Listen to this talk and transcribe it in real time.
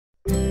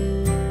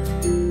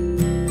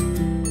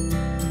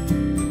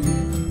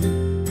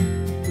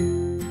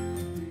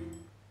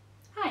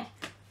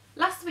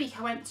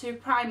went to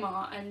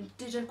Primark and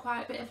did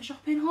quite a bit of a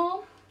shopping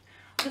haul.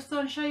 I just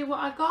thought I'd show you what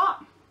I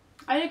got.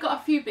 I only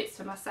got a few bits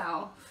for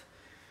myself.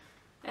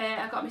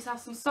 I got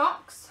myself some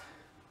socks,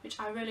 which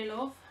I really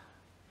love.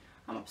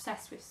 I'm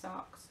obsessed with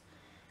socks.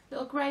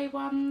 Little grey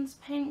ones,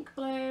 pink,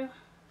 blue,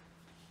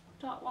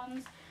 dark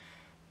ones.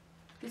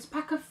 There's a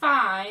pack of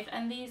 5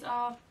 and these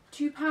are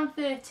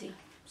 £2.30,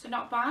 so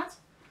not bad.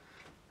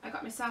 I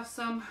got myself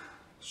some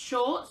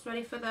shorts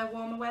ready for the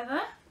warmer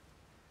weather.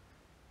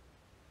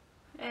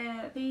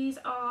 These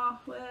are,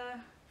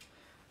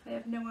 I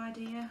have no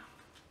idea,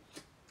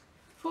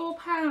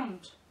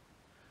 £4.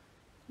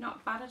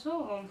 Not bad at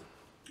all.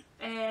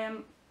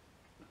 And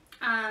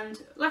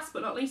last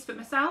but not least for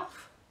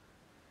myself,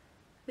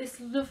 this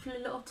lovely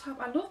little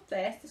top. I love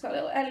this. It's got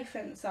little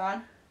elephants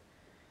on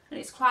and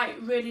it's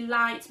quite really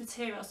light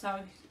material,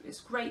 so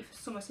it's great for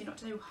summer so you're not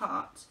too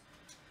hot.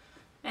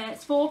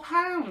 It's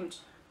 £4.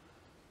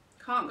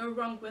 Can't go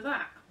wrong with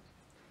that.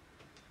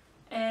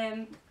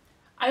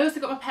 I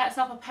also got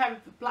myself a pair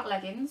of black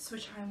leggings,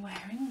 which I'm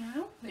wearing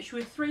now, which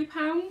were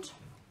 £3.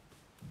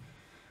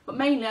 But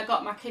mainly I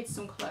got my kids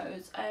some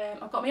clothes.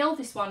 I've got my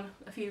oldest one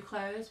a few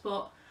clothes,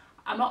 but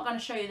I'm not going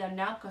to show you them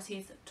now because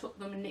he's took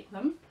them and nicked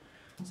them.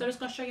 So I'm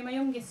just going to show you my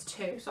youngest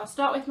two. So I'll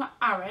start with my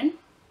Aaron,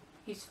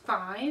 he's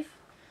 5.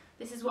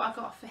 This is what I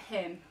got for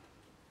him.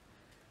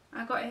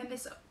 I got him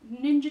this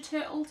Ninja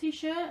Turtle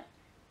t-shirt.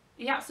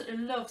 He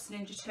absolutely loves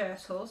Ninja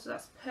Turtles, so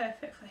that's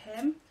perfect for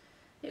him.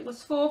 It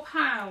was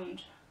 £4.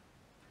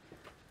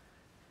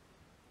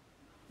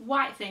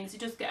 White things, he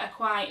does get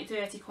quite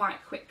dirty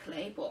quite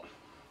quickly, but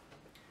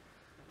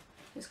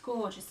it's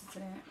gorgeous,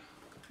 isn't it?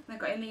 And I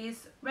got him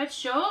these red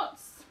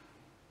shorts.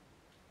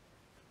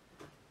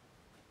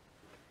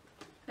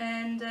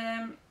 And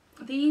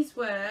these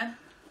were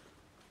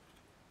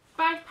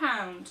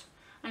 £5.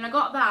 And I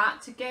got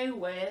that to go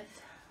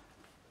with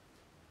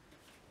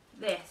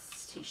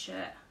this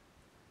t-shirt,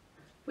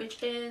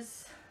 which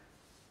is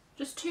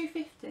just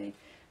 £2.50. And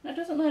it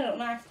doesn't look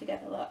nice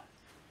together, look.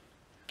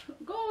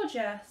 Gorgeous.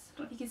 I don't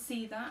know if you can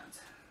see that.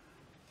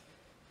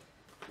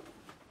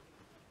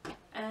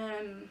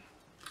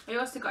 I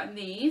also got in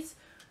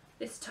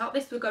this top.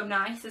 This will go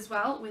nice as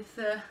well with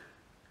the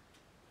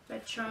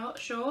red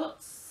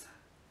shorts.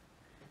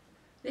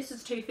 This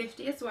was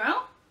 £2.50 as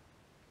well.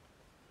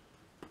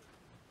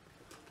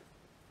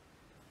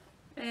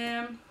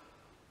 A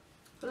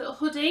little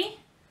hoodie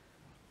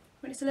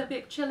when it's a little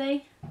bit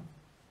chilly.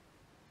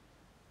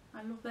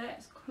 I love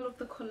it. I love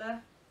the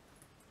colour.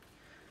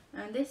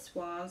 And this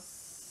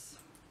was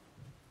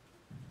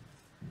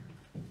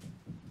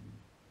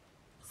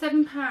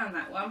 £7,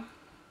 that one.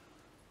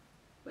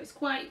 But it's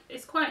quite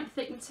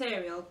thick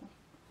material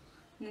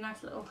and a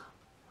nice little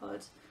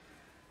hood.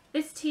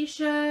 This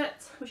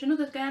t-shirt, which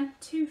another again,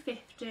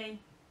 £2.50.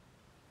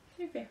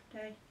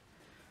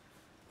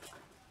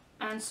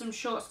 And some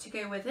shorts to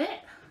go with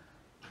it,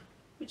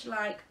 which are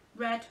like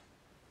red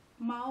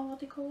mole, what are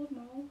they called?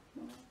 Mole?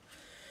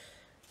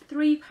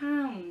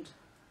 £3.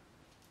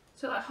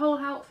 So that whole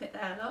outfit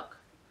there, look.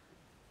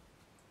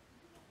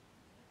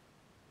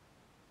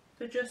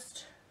 For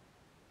just,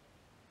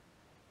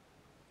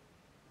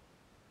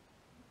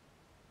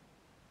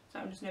 so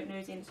I'm just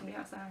nosing into somebody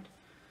outside.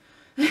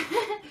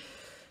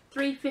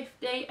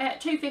 £2.50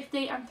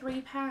 and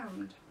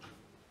 £3.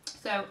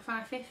 So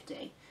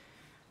 £5.50.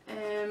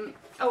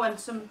 Oh, and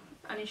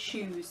his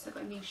shoes. I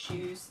got him these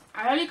shoes.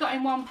 I only got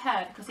him one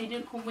pair because he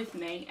didn't come with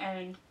me,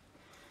 and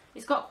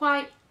he's got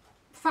quite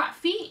fat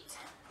feet.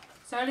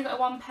 So I only got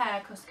one pair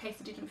because in case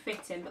it didn't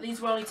fit him. But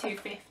these were only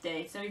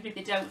 £2.50. So even if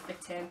they don't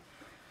fit him,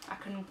 I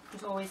can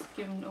just always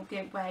give him or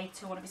give away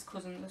to one of his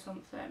cousins or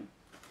something.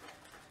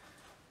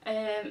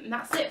 And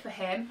that's it for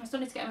him. I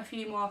still need to get him a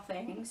few more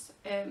things.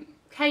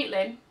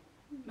 Caitlin,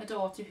 my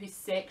daughter who's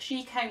 6,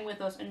 she came with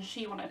us and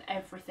she wanted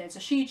everything. So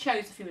she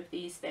chose a few of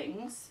these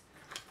things.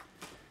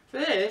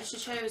 First, she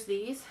chose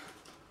these.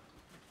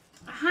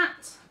 A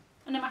hat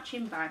and a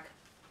matching bag.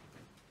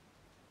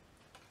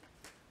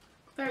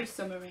 Very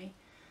summery.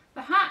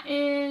 The hat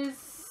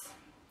is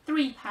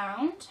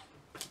 £3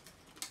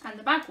 and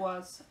the bag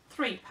was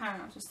 £3,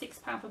 so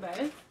 £6 for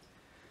both.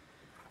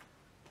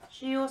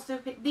 She also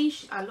picked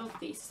these. I love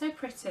these, so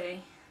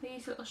pretty.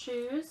 These little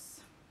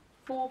shoes,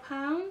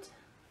 £4.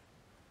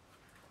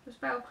 Those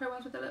Velcro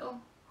ones with a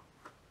little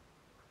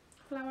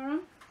flower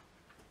on.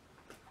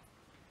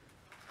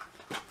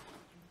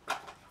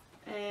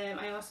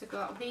 I also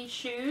got these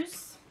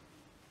shoes,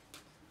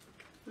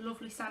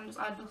 lovely sandals.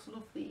 I just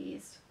love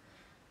these.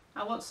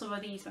 I want some of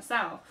these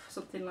myself,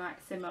 something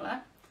like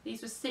similar.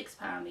 These were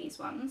 £6, these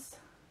ones. I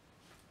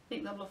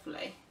think they're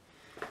lovely.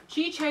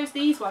 She chose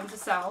these ones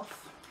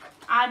herself.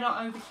 I'm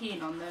not over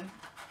keen on them.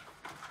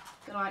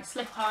 They're like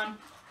slip on,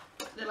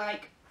 they're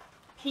like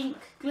pink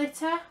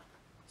glitter,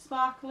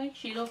 sparkly.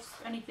 She loves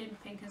anything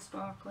pink and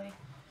sparkly.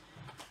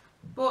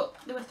 But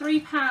they were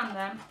 £3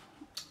 then.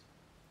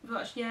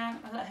 But yeah,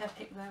 I let her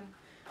pick them.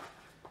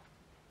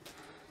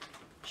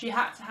 She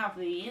had to have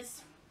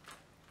these.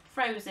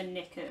 Frozen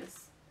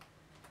knickers.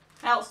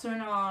 Elsa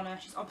and Anna,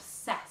 she's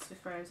obsessed with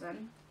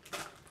Frozen.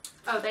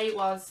 Oh, they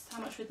was, how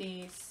much were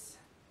these?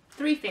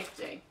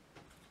 £3.50.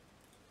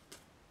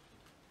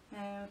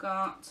 We've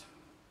got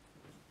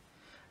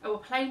a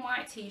plain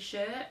white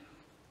t-shirt.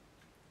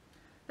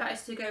 That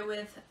is to go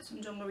with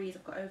some dungarees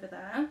I've got over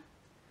there.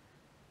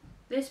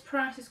 This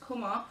price has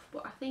come off,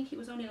 but I think it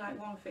was only like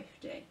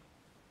 £1.50.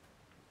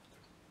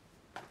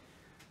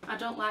 I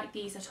don't like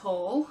these at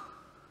all.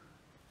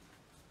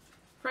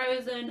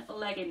 Frozen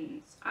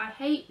leggings. I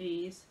hate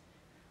these,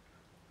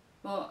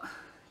 but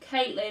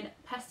Caitlin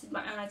pestered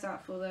my eyes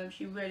out for them.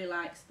 She really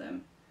likes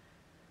them,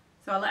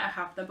 so I let her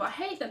have them. But I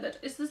hate them.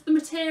 It's just the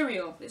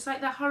material. It's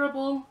like that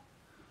horrible,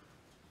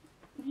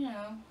 you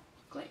know,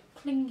 like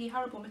clingy,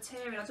 horrible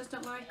material. I just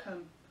don't like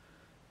them.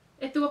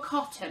 If they were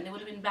cotton, they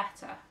would have been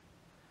better.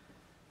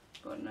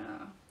 But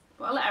no.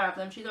 But I let her have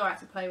them. She's alright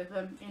to play with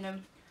them. You know,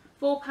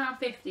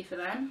 £4.50 for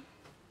them.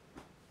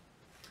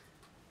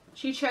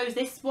 She chose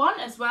this one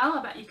as well,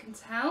 I bet you can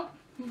tell.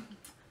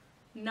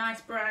 Nice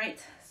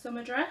bright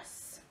summer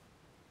dress.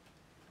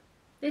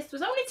 This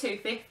was only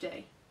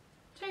 £2.50.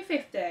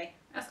 £2.50.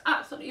 That's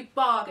absolutely a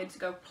bargain to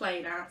go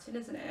plain out in,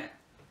 isn't it?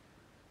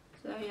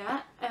 So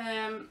yeah,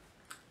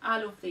 I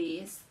love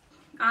these.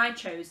 I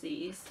chose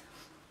these.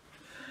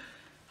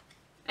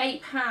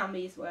 £8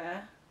 these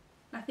were.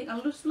 I think I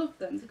just love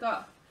them. They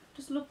got,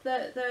 just love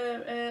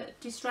the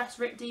distress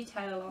rip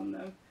detail on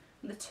them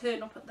and the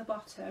turn up at the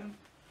bottom.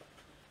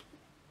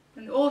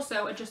 And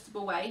also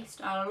adjustable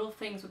waist. I love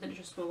things with an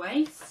adjustable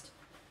waist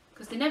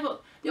because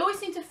they always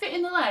seem to fit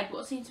in the leg,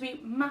 but seem to be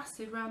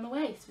massive around the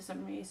waist for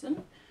some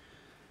reason.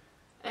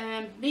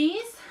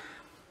 These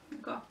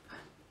were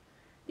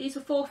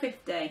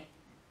 £4.50.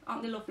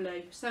 Aren't they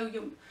lovely? So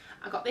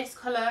I got this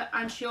colour,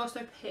 and she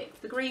also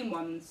picked the green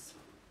ones.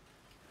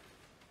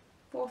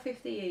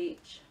 £4.50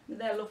 each.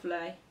 They're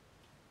lovely,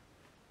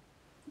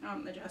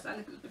 aren't they? Just,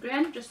 and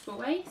again, adjustable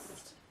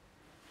waist.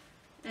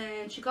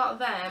 And she got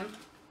them,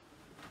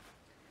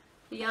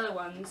 the yellow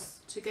ones,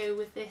 to go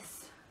with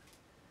this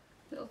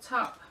little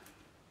top.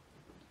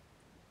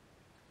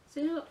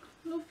 See, look,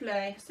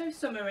 lovely, so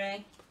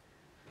summery.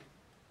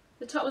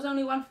 The top was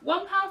only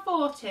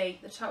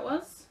 £1.40. The top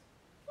was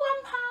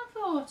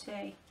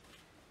 £1.40.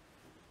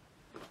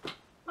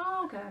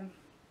 Bargain.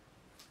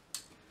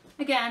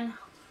 Again,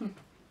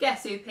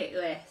 guess who picked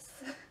this?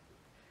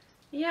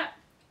 Yep,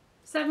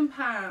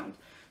 £7.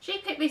 She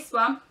picked this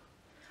one.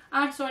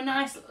 I saw a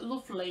nice,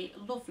 lovely,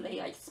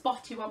 like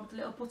spotty one with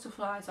little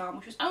butterflies on,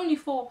 which was only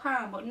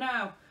 £4, but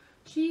no,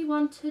 she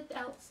wanted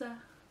Elsa.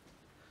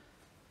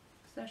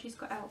 So she's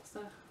got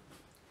Elsa.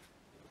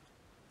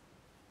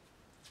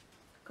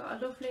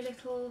 Got a lovely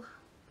little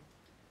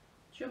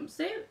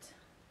jumpsuit,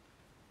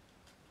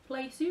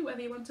 play suit,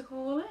 whatever you want to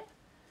call it.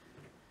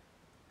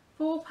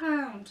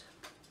 £4.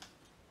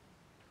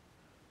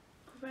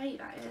 Great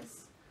that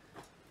is.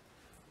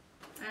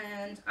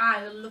 And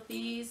I love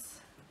these.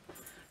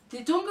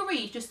 The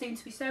dungarees just seem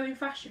to be so in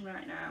fashion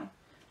right now.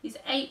 These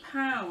are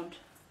 £8,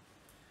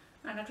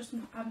 and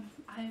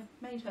I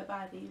made her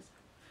buy these.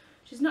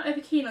 She's not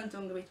over keen on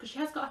dungarees because she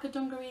has got like a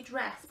dungaree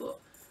dress, but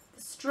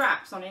the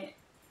straps on it,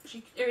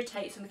 she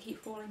irritates and they keep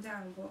falling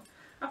down. But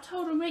I've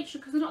told her, Rachel,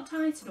 because they're not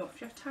tight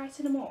enough, you have to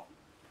tighten them up.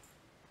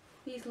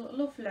 These look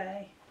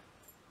lovely.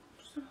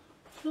 Just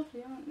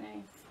lovely, aren't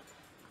they?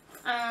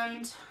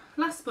 And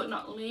last but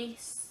not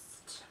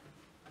least,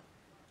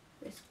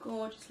 this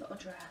gorgeous little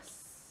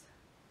dress,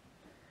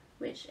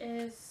 which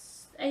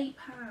is £8.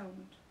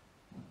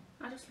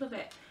 I just love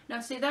it. Now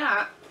see,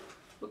 that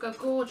would go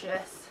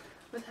gorgeous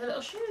with her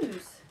little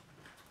shoes.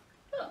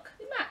 Look,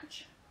 they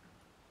match.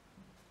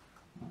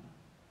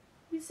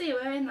 You see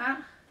her in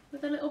that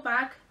with a little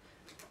bag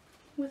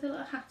with a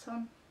little hat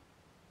on.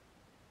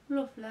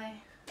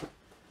 Lovely.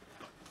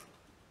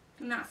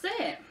 And that's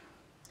it.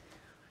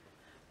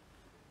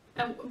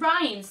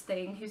 Ryan's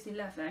thing, who's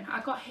 11,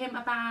 I got him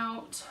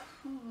about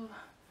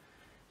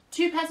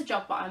 2 pairs of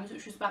jog bottoms,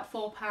 which was about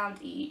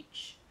 £4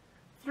 each,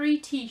 3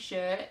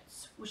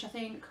 t-shirts, which I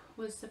think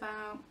was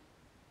about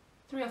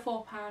 £3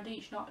 or £4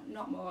 each,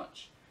 not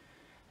much,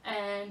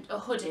 and a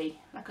hoodie,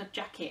 like a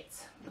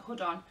jacket with a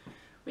hood on,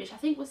 which I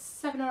think was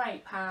 £7 or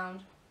 £8.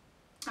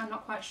 I'm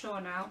not quite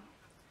sure now.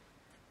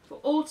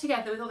 But all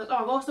together with all the, oh,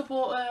 I've also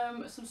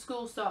bought some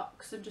school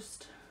socks, and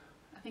just,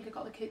 I think I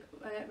got the kid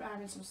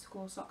Ryan some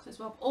school socks as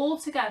well. But all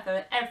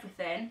together,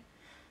 everything,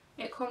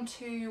 it come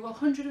to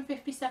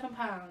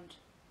 £157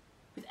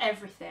 with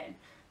everything.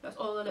 That's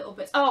all the little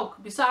bits. Oh,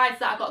 besides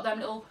that, I got them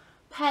little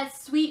Pez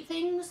sweet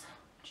things.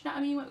 Do you know what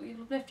I mean? Where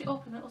you lift it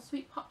up and the little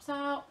sweet pops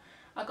out.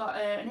 I got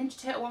a Ninja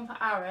Turtle one for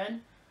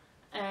Aaron,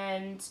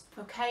 and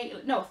for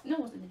Kate. No, it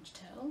wasn't Ninja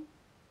Turtle.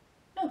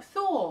 No,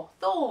 Thor,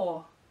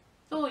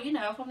 you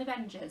know, from the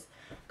Avengers.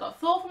 Got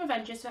Thor from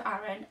Avengers for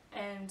Aaron,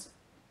 and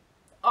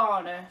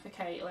Anna for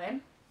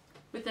Caitlin,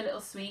 with the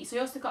little sweet. So he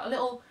also got a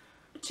little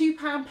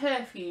 £2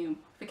 perfume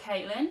for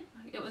Caitlin.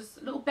 It was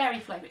a little berry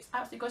flavour. It's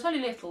absolutely good. It's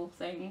only a little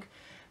thing,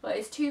 but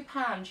it's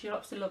 £2. She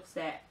absolutely loves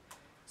it.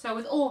 So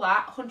with all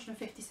that,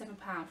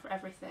 £157 for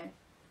everything,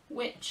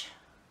 which,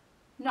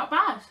 not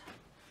bad.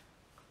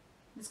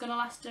 It's going to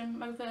last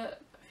him over a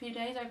few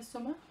days over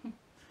summer.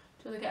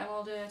 till they get them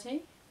all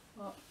dirty.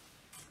 But,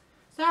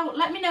 so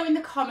let me know in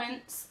the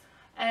comments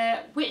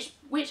which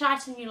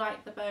item you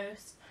like the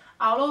most.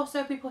 I'll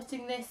also be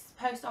putting this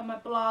post on my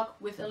blog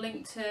with a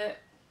link to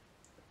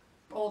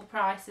all the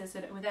prices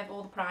and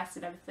all the prices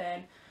and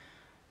everything.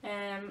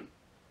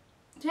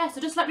 Yeah,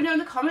 so just let me know in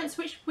the comments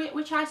which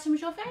item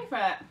was your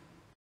favourite.